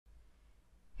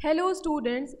Hello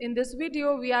students, in this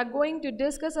video we are going to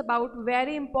discuss about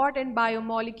very important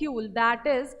biomolecule, that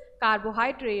is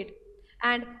carbohydrate,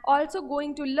 and also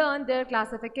going to learn their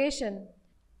classification.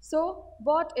 So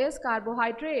what is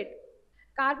carbohydrate?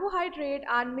 Carbohydrate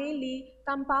are mainly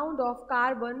compound of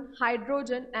carbon,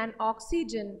 hydrogen and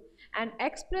oxygen and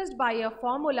expressed by a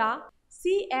formula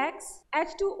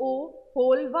CxH2O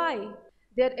whole Y.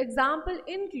 Their example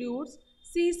includes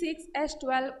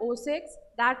C6H12O6,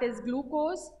 that is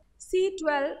glucose,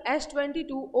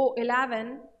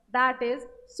 C12H22O11, that is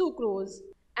sucrose,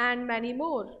 and many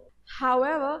more.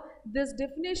 However, this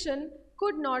definition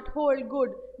could not hold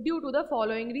good due to the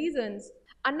following reasons.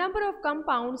 A number of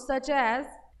compounds such as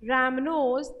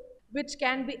ramenose, which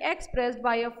can be expressed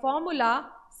by a formula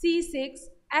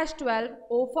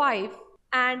C6H12O5,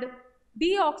 and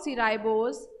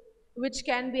deoxyribose, which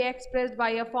can be expressed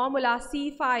by a formula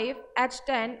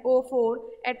C5H10O4,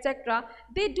 etc.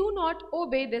 They do not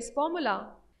obey this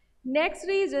formula. Next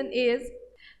reason is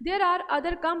there are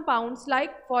other compounds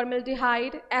like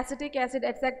formaldehyde, acetic acid,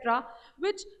 etc.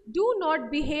 which do not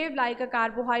behave like a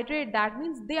carbohydrate. That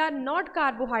means they are not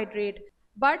carbohydrate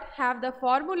but have the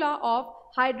formula of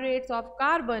hydrates of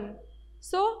carbon.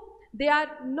 So they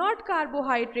are not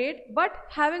carbohydrate but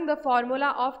having the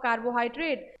formula of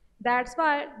carbohydrate. That's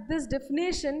why this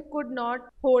definition could not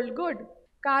hold good.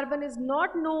 Carbon is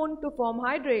not known to form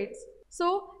hydrates.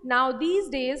 So now these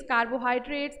days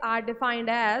carbohydrates are defined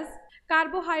as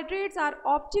carbohydrates are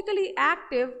optically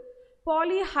active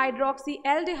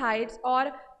polyhydroxyaldehydes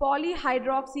or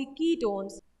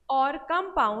polyhydroxyketones or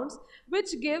compounds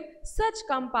which give such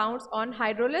compounds on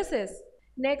hydrolysis.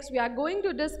 Next, we are going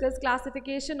to discuss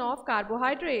classification of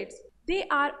carbohydrates. They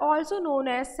are also known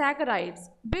as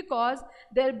saccharides because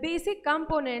their basic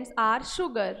components are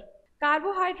sugar.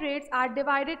 Carbohydrates are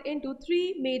divided into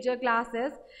three major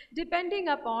classes depending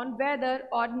upon whether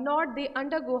or not they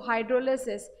undergo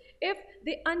hydrolysis. If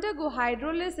they undergo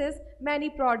hydrolysis,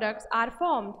 many products are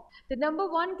formed. The number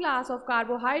one class of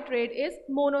carbohydrate is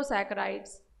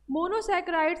monosaccharides.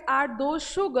 Monosaccharides are those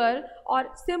sugar or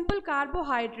simple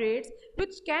carbohydrates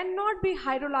which cannot be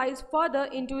hydrolyzed further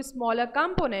into a smaller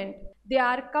component. They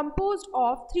are composed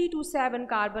of 3 to 7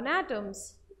 carbon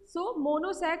atoms. So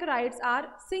monosaccharides are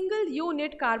single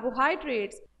unit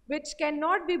carbohydrates which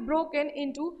cannot be broken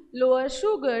into lower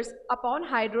sugars upon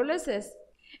hydrolysis.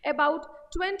 About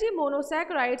 20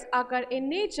 monosaccharides occur in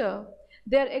nature.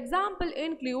 Their example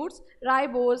includes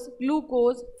ribose,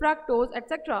 glucose, fructose,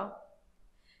 etc.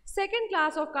 Second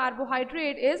class of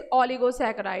carbohydrate is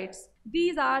oligosaccharides.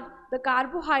 These are the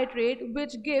carbohydrate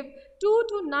which give 2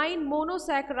 to 9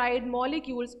 monosaccharide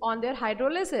molecules on their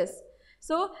hydrolysis.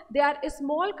 So they are a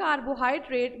small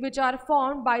carbohydrate which are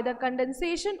formed by the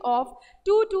condensation of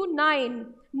 2 to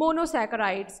 9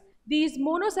 monosaccharides. These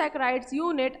monosaccharides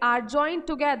unit are joined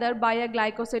together by a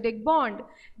glycosidic bond.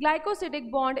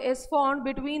 Glycosidic bond is formed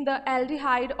between the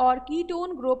aldehyde or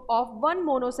ketone group of one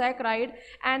monosaccharide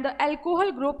and the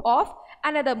alcohol group of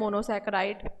another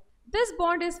monosaccharide. This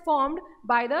bond is formed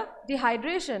by the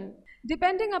dehydration.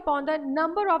 Depending upon the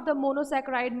number of the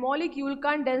monosaccharide molecule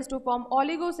condensed to form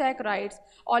oligosaccharides.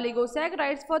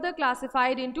 Oligosaccharides further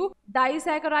classified into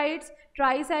disaccharides,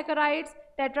 trisaccharides,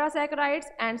 tetrasaccharides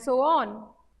and so on.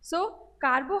 So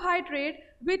carbohydrate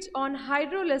which on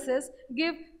hydrolysis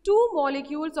give two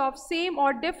molecules of same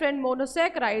or different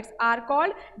monosaccharides are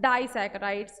called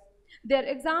disaccharides. Their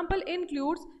example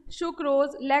includes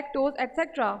sucrose, lactose,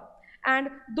 etc. And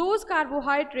those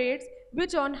carbohydrates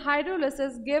which on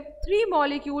hydrolysis give three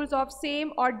molecules of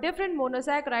same or different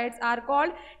monosaccharides are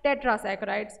called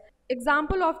tetrasaccharides.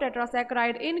 Example of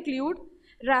tetrasaccharide include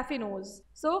raffinose.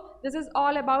 So this is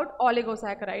all about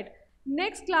oligosaccharide.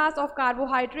 Next class of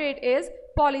carbohydrate is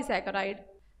polysaccharide.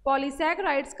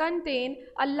 Polysaccharides contain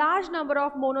a large number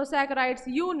of monosaccharides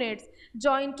units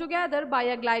joined together by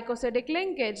a glycosidic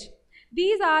linkage.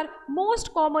 These are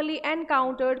most commonly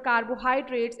encountered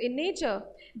carbohydrates in nature.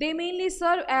 They mainly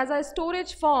serve as a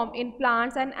storage form in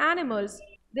plants and animals.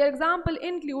 Their example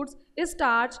includes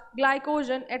starch,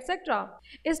 glycogen, etc.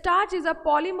 Starch is a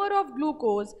polymer of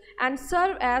glucose and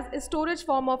serve as a storage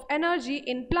form of energy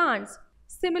in plants.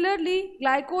 Similarly,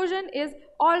 glycogen is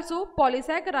also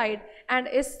polysaccharide and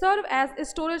is served as a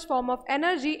storage form of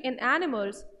energy in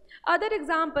animals. Other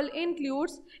example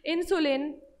includes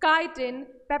insulin, chitin,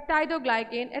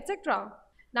 peptidoglycan, etc.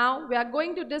 Now we are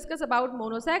going to discuss about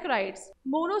monosaccharides.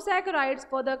 Monosaccharides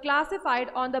further classified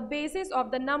on the basis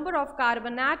of the number of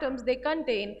carbon atoms they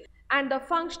contain and the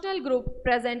functional group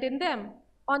present in them.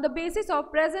 On the basis of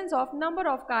presence of number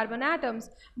of carbon atoms,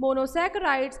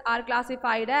 monosaccharides are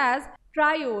classified as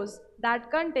triose that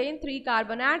contain 3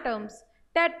 carbon atoms,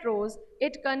 Tetrose,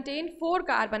 it contains 4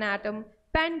 carbon atom.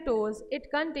 Pentose, it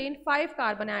contains 5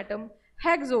 carbon atom.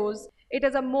 Hexose, it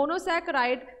is a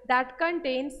monosaccharide that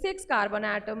contains 6 carbon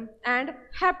atom. And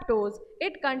heptose,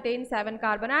 it contains 7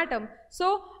 carbon atom.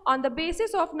 So on the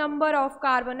basis of number of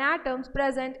carbon atoms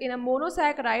present in a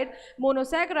monosaccharide,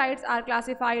 monosaccharides are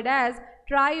classified as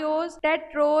triose,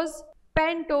 tetrose,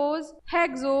 pentose,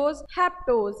 hexose,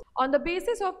 heptose. On the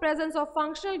basis of presence of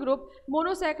functional group,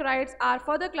 monosaccharides are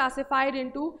further classified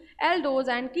into aldose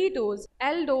and ketose.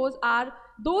 Aldose are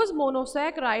those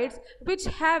monosaccharides which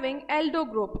having aldo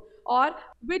group or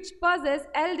which possess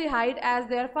aldehyde as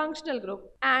their functional group,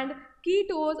 and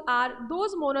ketones are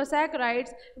those monosaccharides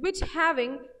which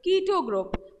having keto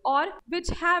group or which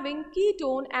having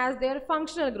ketone as their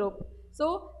functional group.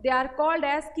 So they are called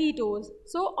as ketones.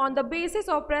 So on the basis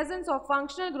of presence of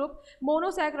functional group,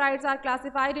 monosaccharides are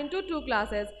classified into two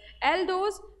classes: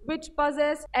 aldose, which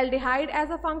possess aldehyde as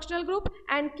a functional group,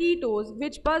 and ketones,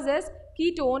 which possess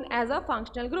ketone as a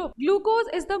functional group. Glucose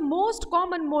is the most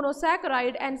common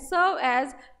monosaccharide and serve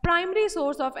as primary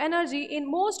source of energy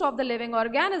in most of the living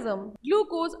organism.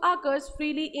 Glucose occurs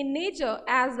freely in nature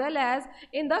as well as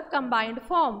in the combined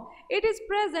form. It is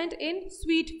present in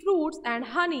sweet fruits and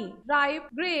honey. Ripe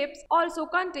grapes also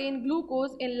contain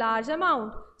glucose in large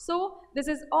amount. So this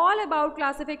is all about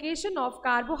classification of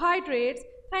carbohydrates.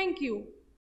 Thank you.